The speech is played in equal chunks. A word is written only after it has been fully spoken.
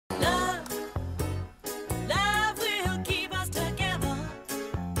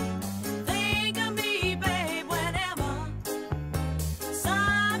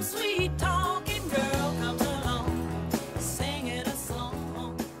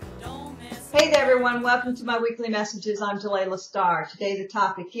Hey there, everyone. Welcome to my weekly messages. I'm Jalala Star. Today the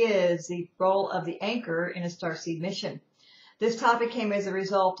topic is the role of the anchor in a starseed mission. This topic came as a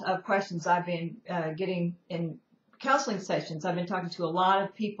result of questions I've been getting in counseling sessions. I've been talking to a lot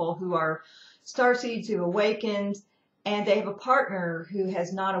of people who are starseeds who awakened, and they have a partner who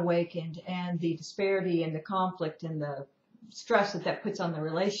has not awakened, and the disparity and the conflict and the stress that puts on the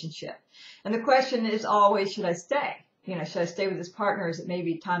relationship. And the question is always, should I stay? You know, should I stay with this partner? Is it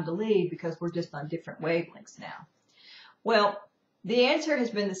maybe time to leave because we're just on different wavelengths now? Well, the answer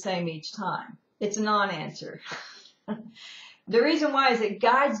has been the same each time. It's a non-answer. The reason why is that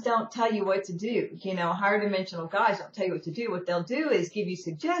guides don't tell you what to do. You know, higher dimensional guides don't tell you what to do. What they'll do is give you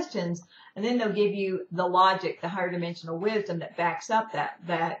suggestions, and then they'll give you the logic, the higher dimensional wisdom that backs up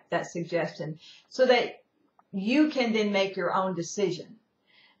that suggestion, so that you can then make your own decision.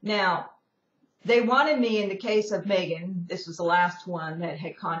 Now, they wanted me, in the case of Megan, this was the last one that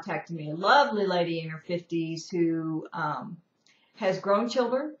had contacted me, a lovely lady in her 50s who has grown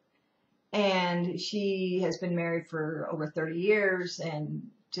children, and she has been married for over 30 years and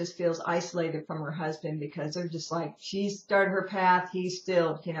just feels isolated from her husband because they're just like, she's started her path, he's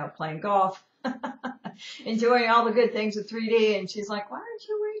still, you know, playing golf, enjoying all the good things of 3D, and she's like, why aren't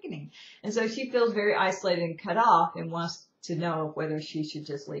you awakening? And so she feels very isolated and cut off and wants to know whether she should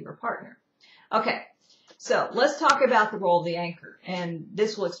just leave her partner. Okay, so let's talk about the role of the anchor, and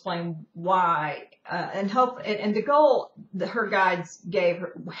this will explain why. And the goal that her guides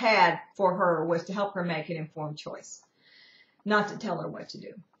had for her was to help her make an informed choice, not to tell her what to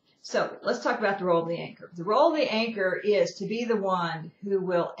do. So let's talk about the role of the anchor. The role of the anchor is to be the one who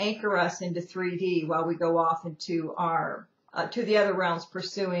will anchor us into 3D while we go off into our to the other realms,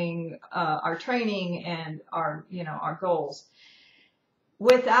 pursuing our training and our goals.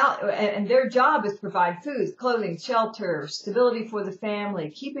 And their job is to provide food, clothing, shelter, stability for the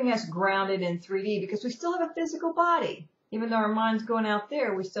family, keeping us grounded in 3D because we still have a physical body. Even though our mind's going out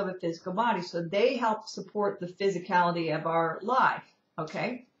there, we still have a physical body. So they help support the physicality of our life.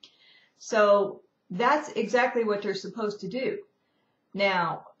 Okay? So that's exactly what they're supposed to do.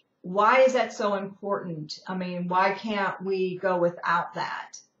 Now, why is that so important? I mean, why can't we go without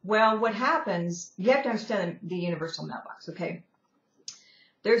that? Well, what happens, you have to understand the universal mailbox, okay?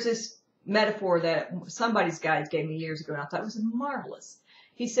 There's this metaphor that somebody's guides gave me years ago, and I thought it was marvelous.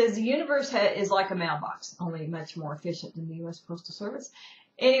 He says the universe is like a mailbox, only much more efficient than the U.S. Postal Service.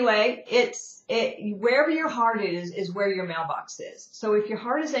 Anyway, wherever your heart is where your mailbox is. So if your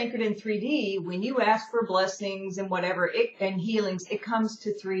heart is anchored in 3D, when you ask for blessings and whatever and healings, it comes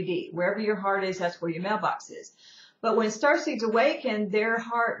to 3D. Wherever your heart is, that's where your mailbox is. But when starseeds awaken, their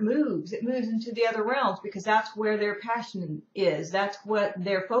heart moves. It moves into the other realms because that's where their passion is. That's what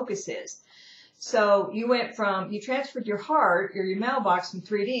their focus is. So you transferred your heart or your mailbox from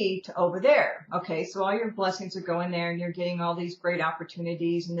 3D to over there. Okay, so all your blessings are going there and you're getting all these great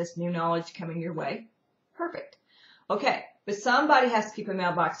opportunities and this new knowledge coming your way. Perfect. Okay, but somebody has to keep a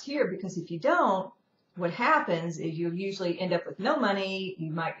mailbox here because if you don't, what happens is you usually end up with no money.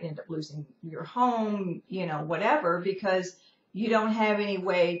 You might end up losing your home, you know, whatever, because you don't have any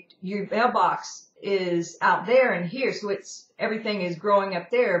way. Your mailbox is out there and here, so everything is growing up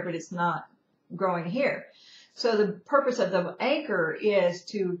there, but it's not growing here. So the purpose of the anchor is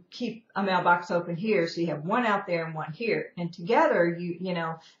to keep a mailbox open here, so you have one out there and one here, and together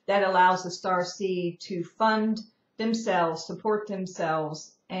that allows the starseed to fund themselves, support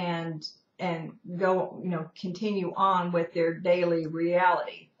themselves, and go, continue on with their daily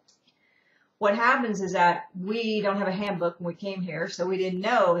reality. What happens is that we don't have a handbook when we came here, so we didn't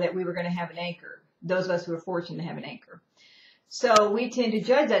know that we were going to have an anchor. Those of us who are fortunate to have an anchor. So we tend to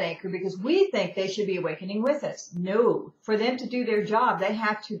judge that anchor because we think they should be awakening with us. No, for them to do their job, they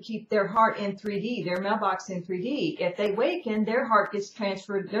have to keep their heart in 3D, their mailbox in 3D. If they awaken, their heart gets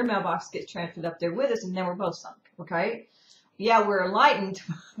transferred, their mailbox gets transferred up there with us, and then we're both sunk, okay? Yeah, we're enlightened,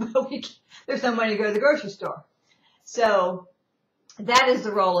 but there's no money to go to the grocery store. So that is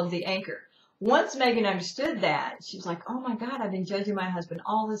the role of the anchor. Once Megan understood that, she was like, oh my God, I've been judging my husband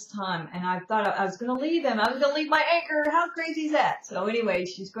all this time, and I thought I was going to leave him. I was going to leave my anchor. How crazy is that? So anyway,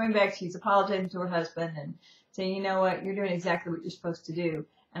 she's going back. She's apologizing to her husband and saying, you know what, you're doing exactly what you're supposed to do.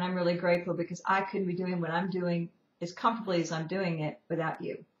 And I'm really grateful because I couldn't be doing what I'm doing as comfortably as I'm doing it without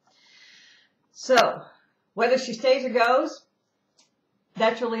you. So whether she stays or goes,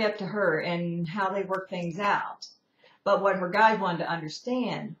 that's really up to her and how they work things out. But what her guide wanted to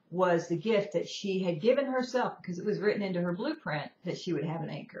understand was the gift that she had given herself, because it was written into her blueprint that she would have an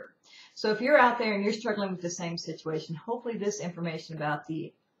anchor. So if you're out there and you're struggling with the same situation, hopefully this information about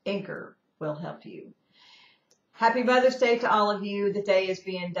the anchor will help you. Happy Mother's Day to all of you. The day is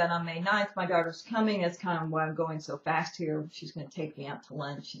being done on May 9th. My daughter's coming. That's kind of why I'm going so fast here. She's going to take me out to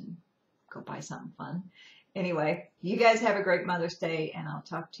lunch and go buy something fun. Anyway, you guys have a great Mother's Day, and I'll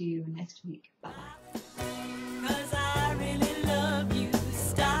talk to you next week. Bye-bye.